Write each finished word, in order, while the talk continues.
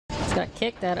Just got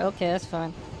kicked out. Okay, that's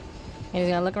fine. And he's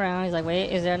gonna look around. He's like, wait,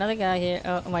 is there another guy here?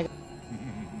 Oh my god.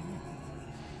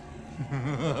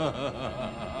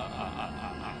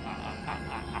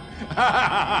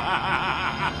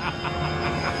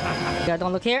 God,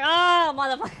 don't look here. Oh,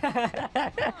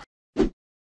 motherfucker.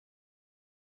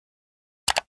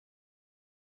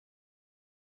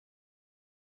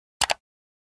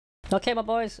 Okay, my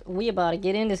boys, we about to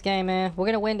get in this game, man. We're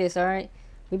gonna win this, alright?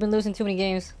 We've been losing too many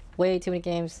games. Way too many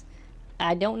games.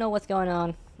 I don't know what's going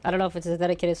on. I don't know if it's a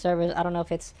dedicated servers. I don't know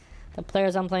if it's the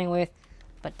players I'm playing with.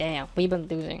 But damn, we've been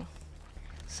losing.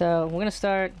 So, we're gonna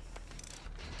start.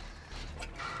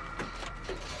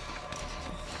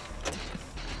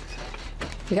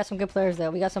 We got some good players,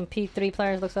 though. We got some P3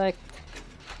 players, looks like.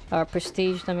 Or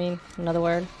prestiged, I mean, another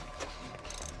word.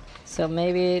 So,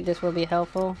 maybe this will be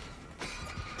helpful.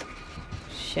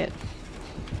 Shit.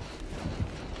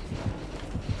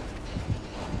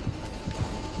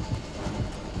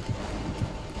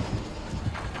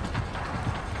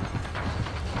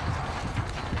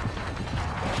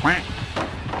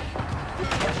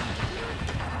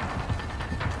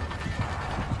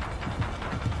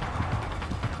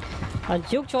 I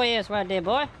juked your ass right there,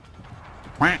 boy.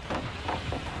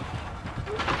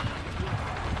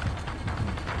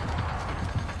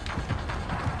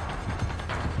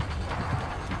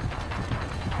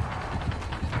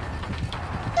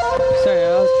 Sorry,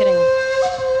 I was kidding.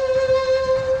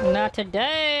 Not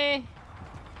today.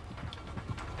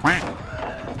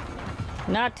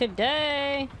 Not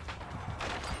today.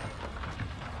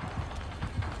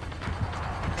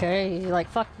 Okay, he's like,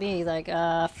 fuck me. He's like,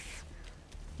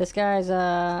 this guy's,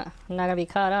 not gonna be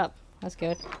caught up. That's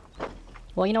good.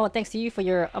 Well, you know what? Thanks to you for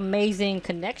your amazing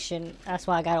connection. That's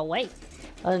why I gotta wait.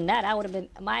 Other than that, I would have been,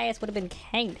 my ass would have been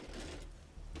hanged.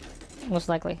 Most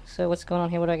likely. So what's going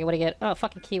on here? What do I get? What do I get? Oh,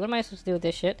 fucking key. What am I supposed to do with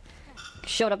this shit?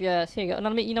 Showed up your ass. Here you go.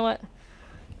 No, you know what?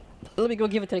 Let me go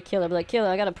give it to the killer. Be like, killer,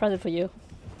 I got a present for you.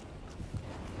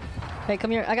 Hey,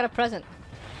 come here. I got a present.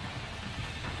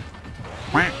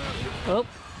 Oh,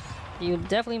 you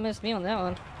definitely missed me on that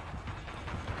one.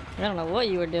 I don't know what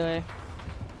you were doing.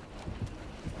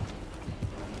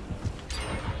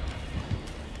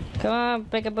 Come on,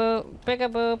 peekaboo,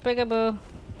 peekaboo, peekaboo.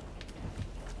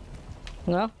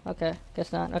 No? Okay,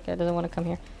 guess not. Okay, doesn't want to come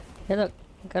here. Hey, look,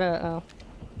 gotta, oh.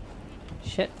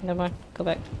 Shit, never mind. Go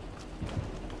back.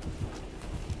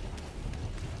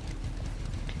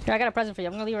 Here, I got a present for you.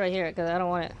 I'm gonna leave it right here, because I don't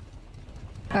want it.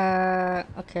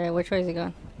 Okay, which way is he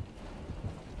going?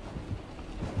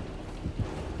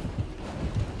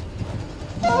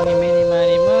 Money, money,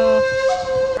 money, moo.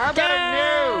 How about a new?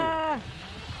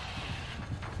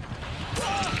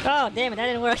 Oh, damn it, that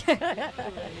didn't work.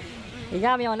 He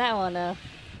got me on that one, though.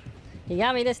 He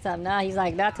got me this time. Nah, he's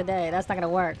like, not today. That's not gonna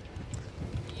work.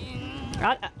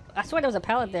 I swear there was a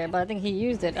pallet there, but I think he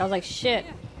used it. I was like, shit.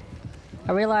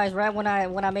 I realized right when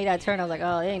I made that turn, I was like,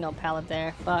 oh, there ain't no pallet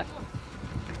there. Fuck.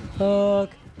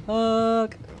 Fuck.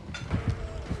 Fuck.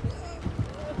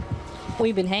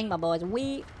 We've been hanged, my boys.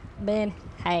 We been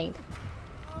hanged.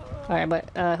 Alright, but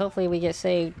hopefully we get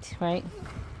saved, right?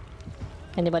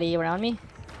 Anybody around me?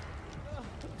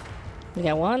 We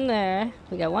got one there.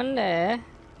 We got one there.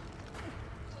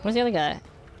 Where's the other guy?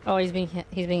 Oh, he's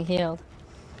being healed.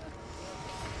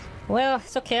 Well,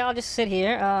 it's okay. I'll just sit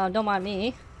here. Don't mind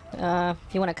me. If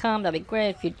you want to come, that'd be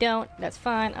great. If you don't, that's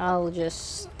fine. I'll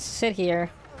just sit here.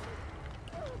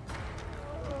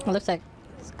 It looks like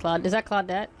it's Claude. Is that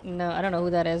Claudette? No, I don't know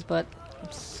who that is, but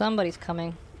somebody's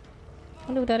coming. I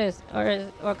wonder who that is.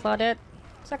 Or Claudette?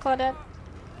 Is that Claudette?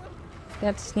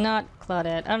 That's not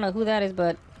Claudette. I don't know who that is,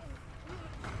 but...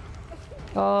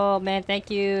 Oh, man, thank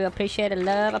you. Appreciate it,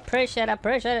 love. Appreciate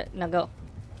it. Now go.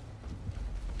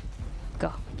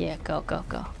 Go. Yeah, go, go,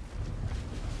 go.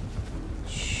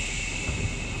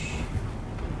 Shh.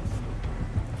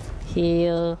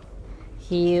 Heal.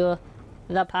 Heal.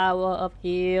 The power of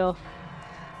heal.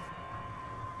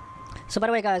 So, by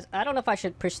the way, guys, I don't know if I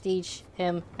should prestige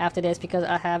him after this because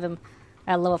I have him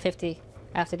at level 50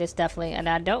 after this, definitely. And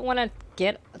I don't want to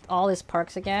get all his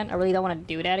perks again. I really don't want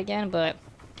to do that again, but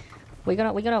we're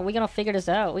gonna figure this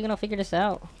out. We're gonna figure this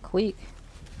out quick.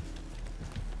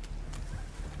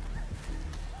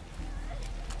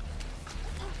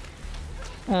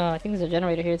 Oh, I think there's a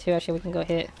generator here too. Actually, we can go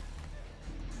hit.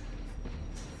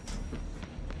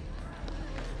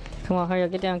 Come on, hurry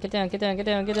up! Get down! Get down! Get down! Get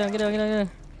down! Get down! Get down! Get down! Get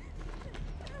down!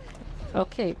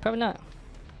 Okay, probably not.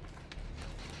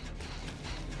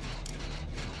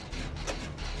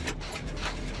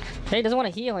 Hey, he doesn't want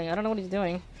a healing. I don't know what he's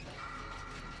doing.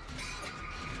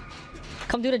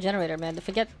 Come do the generator, man.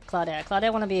 Forget Claudette.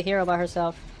 Claudette want to be a hero by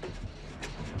herself.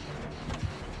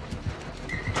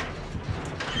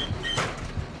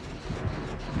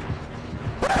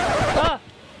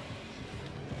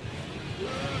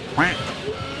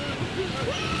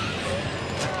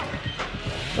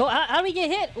 How did we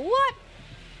get hit? What?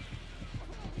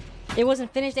 It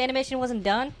wasn't finished? The animation wasn't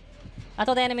done? I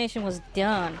thought the animation was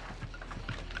done.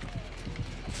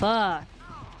 Fuck.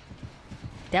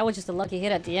 That was just a lucky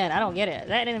hit at the end. I don't get it.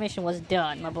 That animation was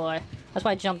done, my boy. That's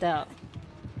why I jumped out.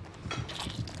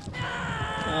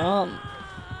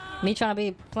 Me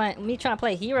trying to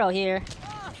play hero here.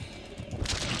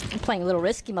 I'm playing a little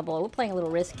risky, my boy. We're playing a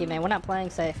little risky, man. We're not playing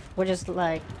safe. We're just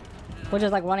like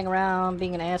running around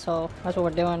being an asshole. That's what we're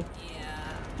doing.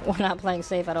 We're not playing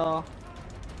safe at all.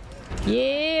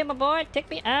 Yeah, my boy, take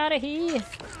me out of here.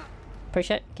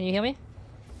 Appreciate it. Can you hear me?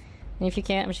 And if you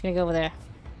can't, I'm just gonna go over there.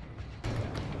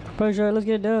 Appreciate, let's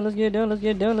get it done. Let's get it done. Let's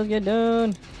get it done. Let's get it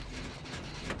done.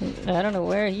 I don't know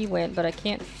where he went, but I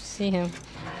can't see him.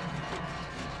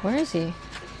 Where is he?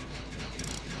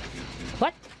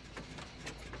 What?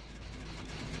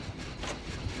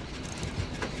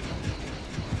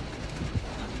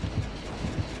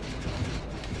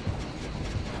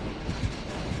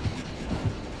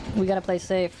 We gotta play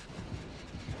safe.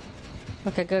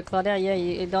 Okay, good, Claudette. Yeah,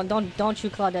 you don't you,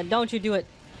 Claudette. Don't you do it.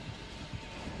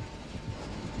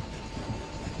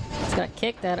 He's gonna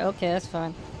kick that. Okay, that's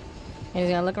fine. And he's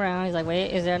gonna look around. He's like, wait,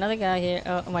 is there another guy here?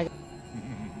 Oh my god.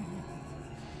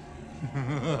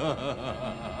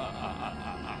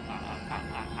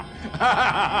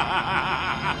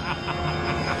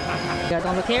 God,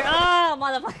 don't look here. Oh,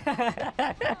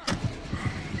 motherfucker.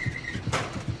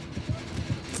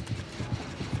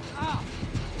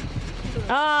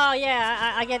 Oh,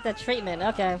 yeah, I get the treatment.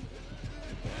 Okay.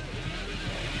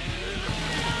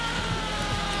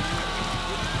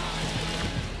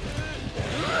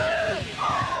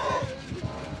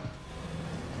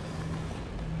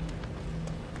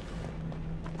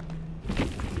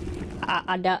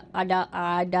 I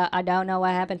don't know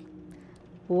what happened.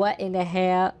 What in the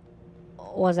hell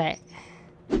was that?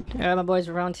 Alright, my boys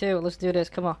are round 2. Let's do this.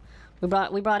 Come on. We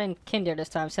brought in Kinder this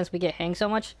time since we get hanged so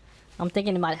much. I'm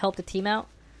thinking it might help the team out,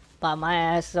 but my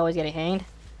ass is always getting hanged.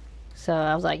 So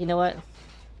I was like, you know what?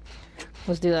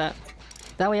 Let's do that.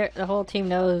 That way the whole team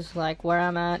knows like where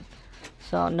I'm at.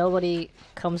 So nobody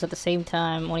comes at the same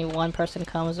time. Only one person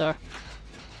comes, or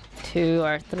 2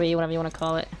 or 3, whatever you want to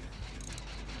call it.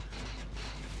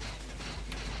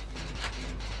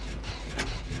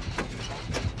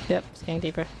 Yep, it's getting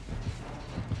deeper.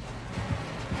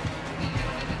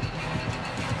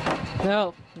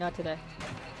 No, not today.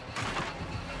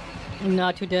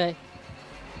 Not today.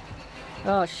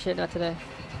 Oh shit, not today.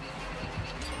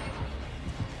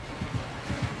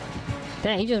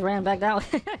 Dang, he just ran back that way.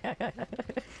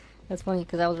 That's funny,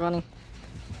 because I was running.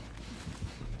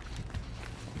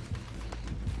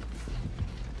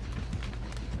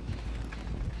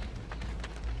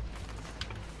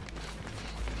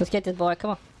 Let's get this boy, come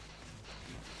on.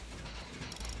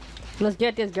 Let's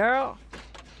get this girl.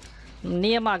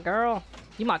 Nia, my girl.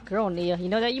 You my girl, Nia. You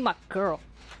know that? You my girl.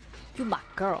 You my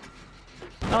girl.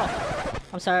 Oh,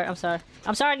 I'm sorry. I'm sorry.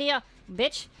 I'm sorry, Nia.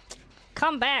 Bitch.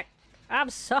 Come back. I'm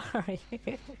sorry.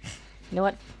 You know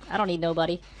what? I don't need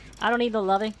nobody. I don't need the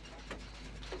loving.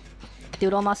 I do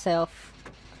it all myself.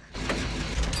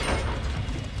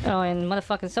 Oh, and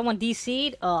motherfucking someone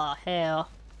DC'd? Oh, hell.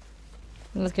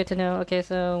 That's good to know. Okay,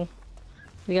 so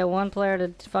we got one player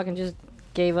that fucking just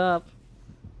gave up.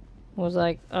 Was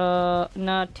like,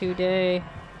 not today.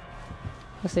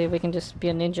 Let's see if we can just be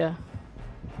a ninja.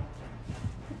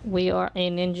 We are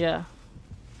a ninja.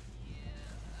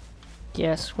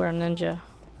 Yes, we're a ninja.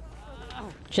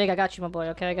 Jake, I got you, my boy.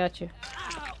 Okay, I got you.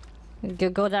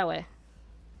 Go that way.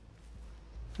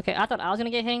 Okay, I thought I was gonna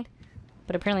get hanged,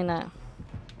 but apparently not.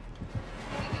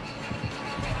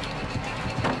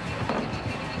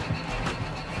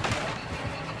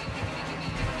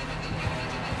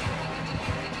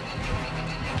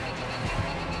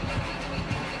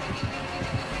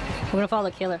 We're gonna follow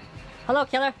the killer. Hello,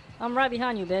 killer. I'm right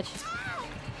behind you, bitch.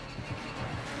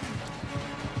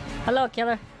 Hello,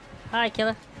 killer. Hi,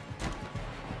 killer.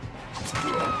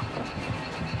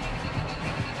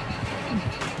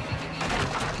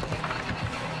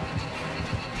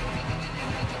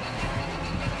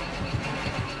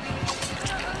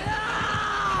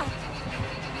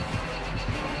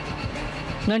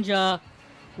 Ninja.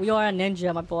 We are a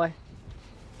ninja, my boy.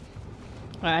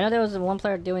 Alright, I know there was one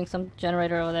player doing some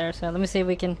generator over there, so let me see if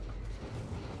we can...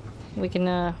 Okay,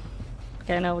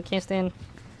 no, we can't stand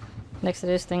next to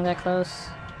this thing that close.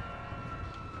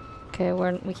 Okay,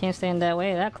 we can't stand that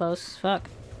way, that close. Fuck.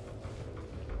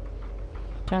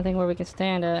 Trying to think where we can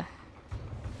stand,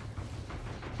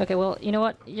 Okay, well, you know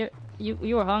what? You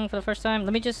were hung for the first time.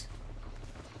 Let me just...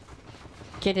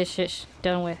 get this shit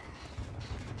done with.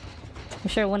 I'm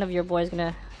sure one of your boys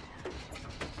gonna...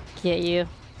 get you.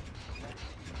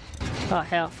 Oh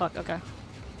hell, fuck, okay.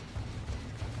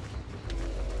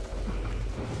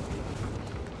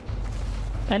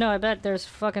 I know, I bet there's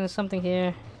fucking something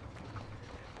here.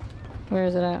 Where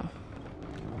is it at?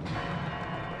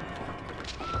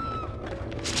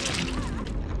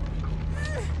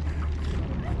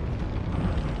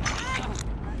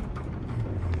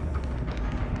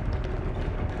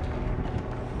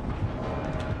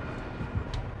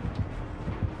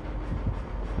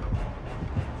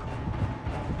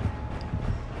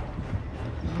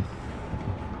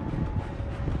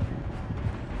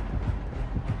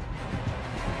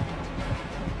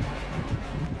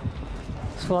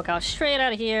 Let's walk out straight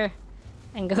out of here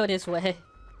and go this way.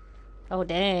 Oh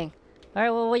dang.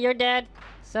 Alright, well you're dead.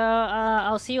 So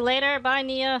I'll see you later. Bye,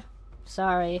 Nia.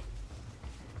 Sorry.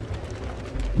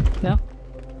 No?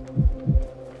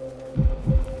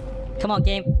 Come on,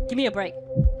 game. Give me a break.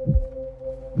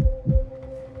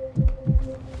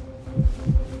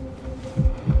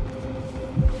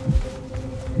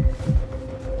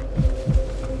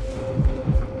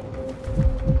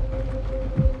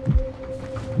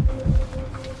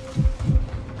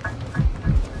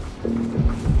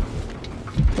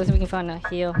 Let's see if we can find a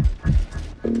heal.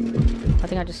 I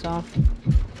think I just saw him.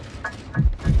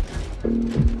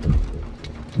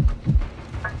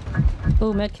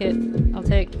 Ooh, medkit. I'll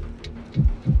take.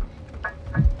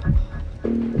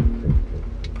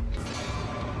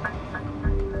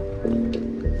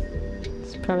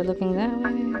 It's probably looking that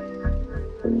way.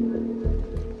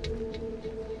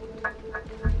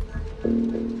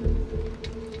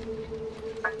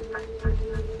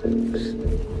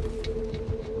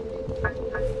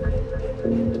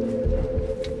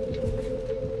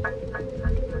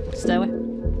 It's that way.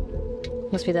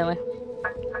 Must be that way.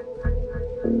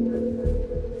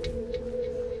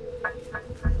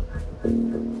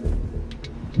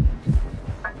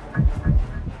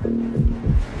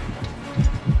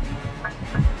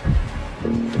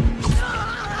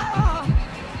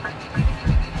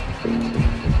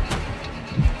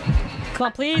 Come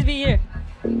on, please be here.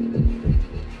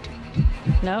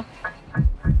 No?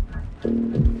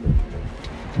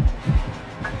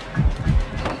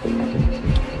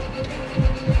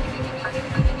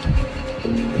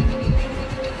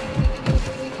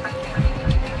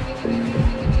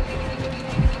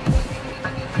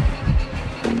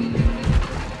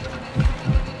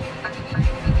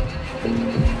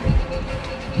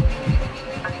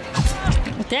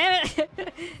 Damn it!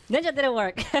 Ninja didn't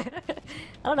work. I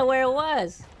don't know where it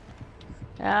was.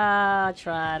 Ah, I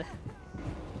tried.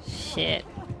 Shit.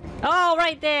 Oh,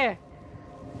 right there!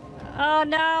 Oh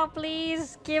no,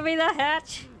 please give me the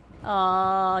hatch.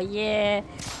 Oh, yeah.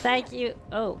 Thank you.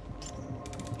 Oh.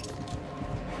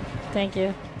 Thank you.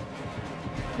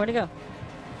 Where'd it go?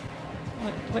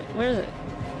 Where is it?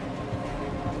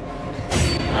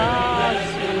 Oh,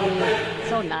 sweet.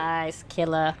 So nice,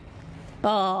 killer.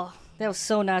 Oh, that was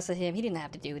so nice of him. He didn't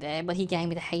have to do that, but he gave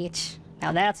me the hatch.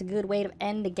 Now that's a good way to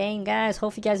end the game, guys.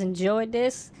 Hope you guys enjoyed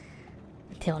this.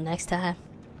 Until next time.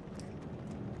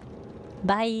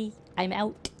 Bye. I'm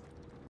out.